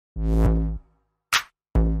Hello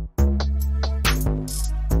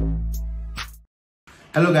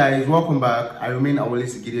guys, welcome back. I remain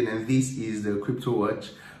Awolesi Gideon and this is the Crypto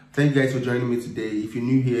Watch. Thank you guys for joining me today. If you're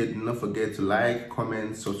new here, do not forget to like,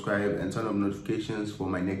 comment, subscribe and turn on notifications for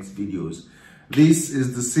my next videos. This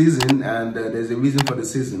is the season and there's a reason for the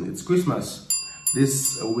season. It's Christmas.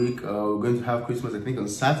 This week we're going to have Christmas, I think on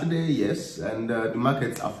Saturday, yes, and the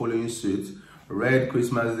markets are following suit. Red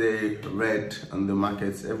Christmas Day, red on the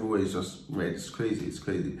markets, everywhere is just red. It's crazy, it's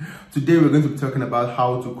crazy. Today we're going to be talking about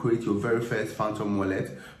how to create your very first Phantom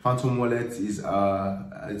wallet. Phantom wallet is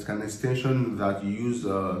it's an extension that you use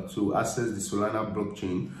to access the Solana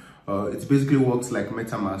blockchain. It basically works like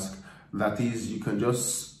MetaMask. That is, you can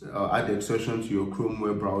just add the extension to your Chrome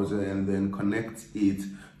web browser and then connect it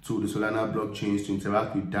to the Solana blockchains to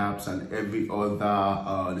interact with dApps and every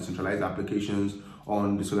other decentralized applications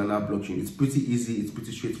on the Solana blockchain. It's pretty easy, it's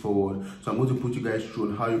pretty straightforward. So I'm going to put you guys through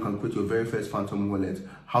on how you can create your very first Phantom wallet,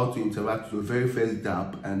 how to interact with your very first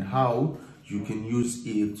dApp, and how you can use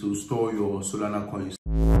it to store your Solana coins.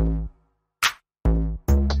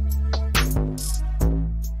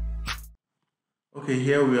 Okay,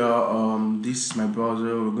 here we are. This is my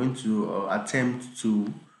browser. We're going to attempt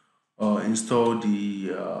to install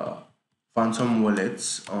the Phantom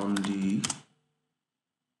wallet on the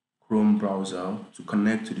Chrome browser to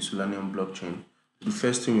connect to the Solana blockchain. The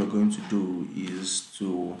first thing we're going to do is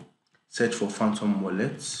to search for Phantom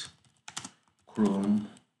wallet, Chrome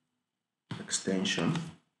extension.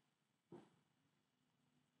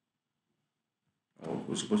 Oh,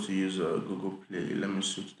 we're supposed to use Google Play. Let me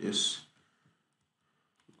switch this.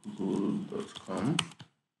 Google.com.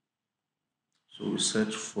 So we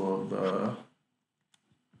search for the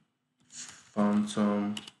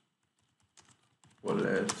Phantom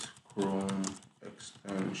wallet Chrome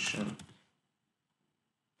extension.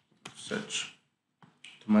 Search.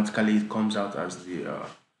 Automatically it comes out as the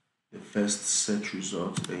first search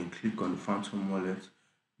result. Then you click on the Phantom wallet.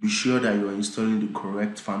 Be sure that you are installing the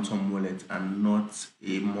correct Phantom wallet and not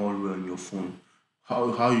a malware on your phone.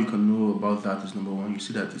 How you can know about that is, number one, you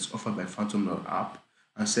see that it's offered by Phantom.app,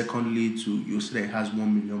 and secondly, you see that it has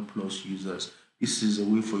 1 million plus users. This is a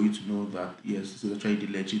way for you to know that yes, this is actually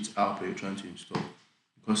the legit app that you're trying to install.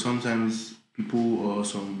 Because sometimes people or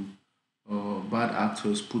some bad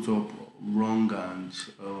actors put up wrong and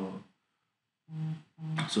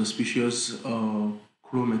suspicious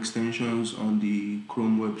Chrome extensions on the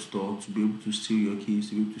Chrome web store to be able to steal your keys,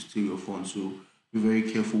 to be able to steal your phone. So be very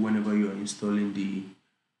careful whenever you are installing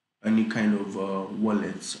any kind of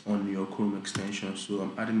wallet on your Chrome extension. So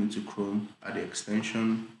I'm adding it to Chrome, add the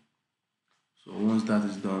extension. So once that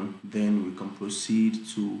is done, then we can proceed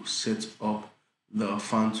to set up the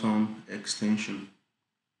Phantom extension.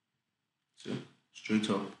 So straight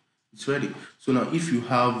up, it's ready. So now if you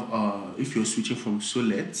have if you're switching from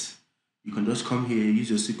Sollet, you can just come here, use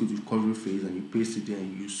your secret recovery phrase and you paste it there,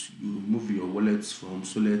 and you move your wallets from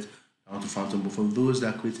Sollet down to Phantom. But for those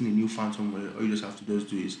that are creating a new Phantom wallet, all you just have to do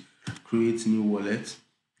is create a new wallet,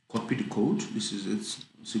 copy the code. This is it.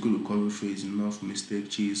 Secret recovery phrase, enough, mistake,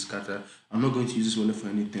 cheese, scatter. I'm not going to use this wallet for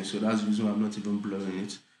anything, so that's the reason why I'm not even blurring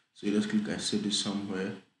it. So you just click and save this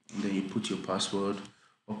somewhere, and then you put your password.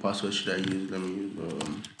 What password should I use? Let me use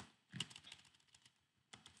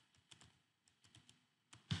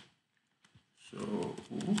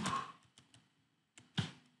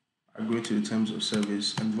agree to the terms of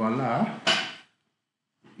service, and voila,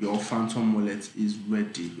 your Phantom wallet is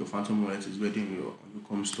ready. Your Phantom wallet is ready on your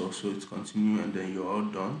Chrome store. So it's continue, and then you're all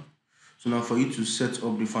done. So now for you to set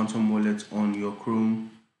up the Phantom wallet on your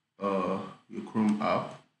Chrome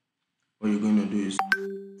app, what you're going to do is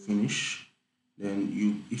finish. Then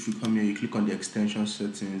if you come here, you click on the extension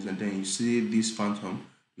settings, and then you see this Phantom.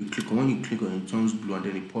 You click on, when you click on it, turns blue, and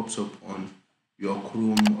then it pops up on your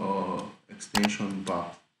Chrome extension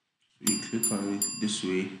bar. So you click on it this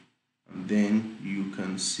way, and then you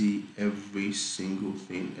can see every single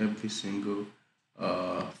thing in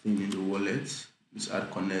the wallet. This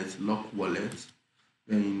add connect, lock wallet.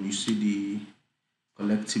 Then you see the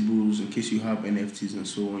collectibles in case you have NFTs and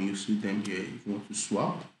so on. You see them here. If you want to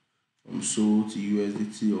swap from SOL to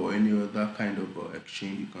USDT or any other kind of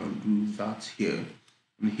exchange, you can do that here.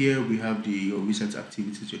 And here we have your recent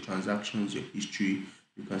activities, your transactions, your history.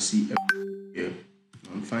 You can see everything here.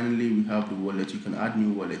 And finally, we have the wallet. You can add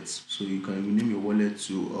new wallets. So you can rename your wallet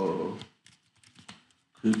to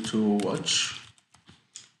Crypto Watch,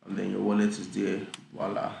 and then your wallet is there.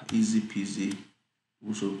 Voila, easy peasy,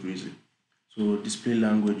 also breezy. So display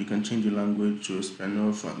language, you can change your language to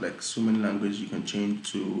Spanish, like so many languages you can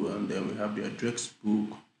change to. And then we have the address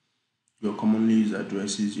book, your commonly used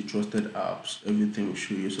addresses, your trusted apps, everything will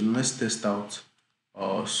show you. So let's test out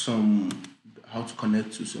how to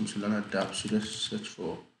connect to some Solana dApps. So let's search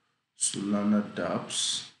for Solana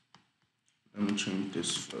dApps. Let me change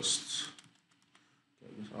this first.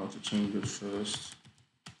 Okay, how to change it first.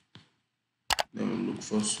 Then we look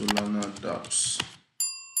for Solana dApps.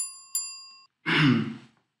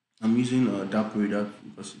 I'm using a dApp Radar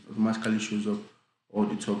because it automatically shows up all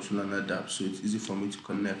the top Solana dApps, so it's easy for me to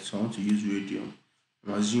connect. So I want to use Radium.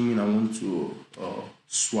 I'm assuming I want to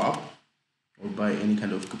swap or buy any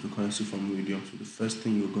kind of cryptocurrency from Radium. So the first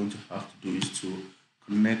thing you're going to have to do is to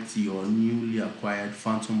connect your newly acquired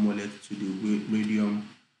Phantom wallet to the Radium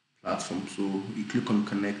platform. So you click on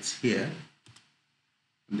connect here,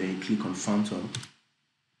 and then you click on Phantom,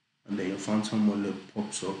 and then your Phantom wallet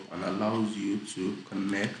pops up and allows you to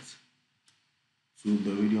connect to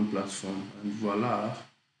the Radium platform, and voila,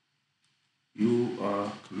 you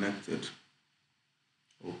are connected.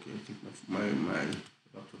 Okay, I think my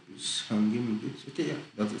laptop is hanging a bit. Okay, yeah,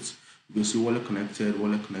 that's it. You can see wallet connected,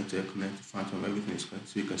 connect, Phantom, everything is connected.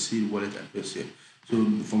 So you can see the wallet address here. So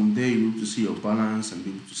from there, you're able to see your balance and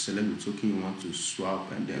be able to select the token you want to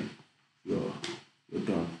swap, and then you're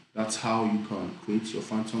done. That's how you can create your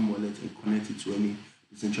Phantom wallet and connect it to any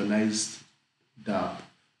decentralized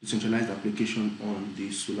application on the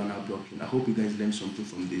Solana blockchain. I hope you guys learned something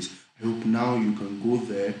from this. I hope now you can go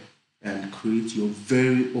there and create your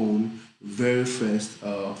very own, very first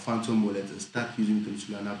Phantom wallet and start using the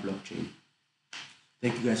Solana blockchain.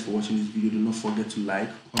 Thank you guys for watching this video. Do not forget to like,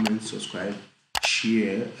 comment, subscribe,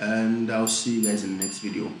 share, and I'll see you guys in the next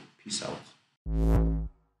video. Peace out.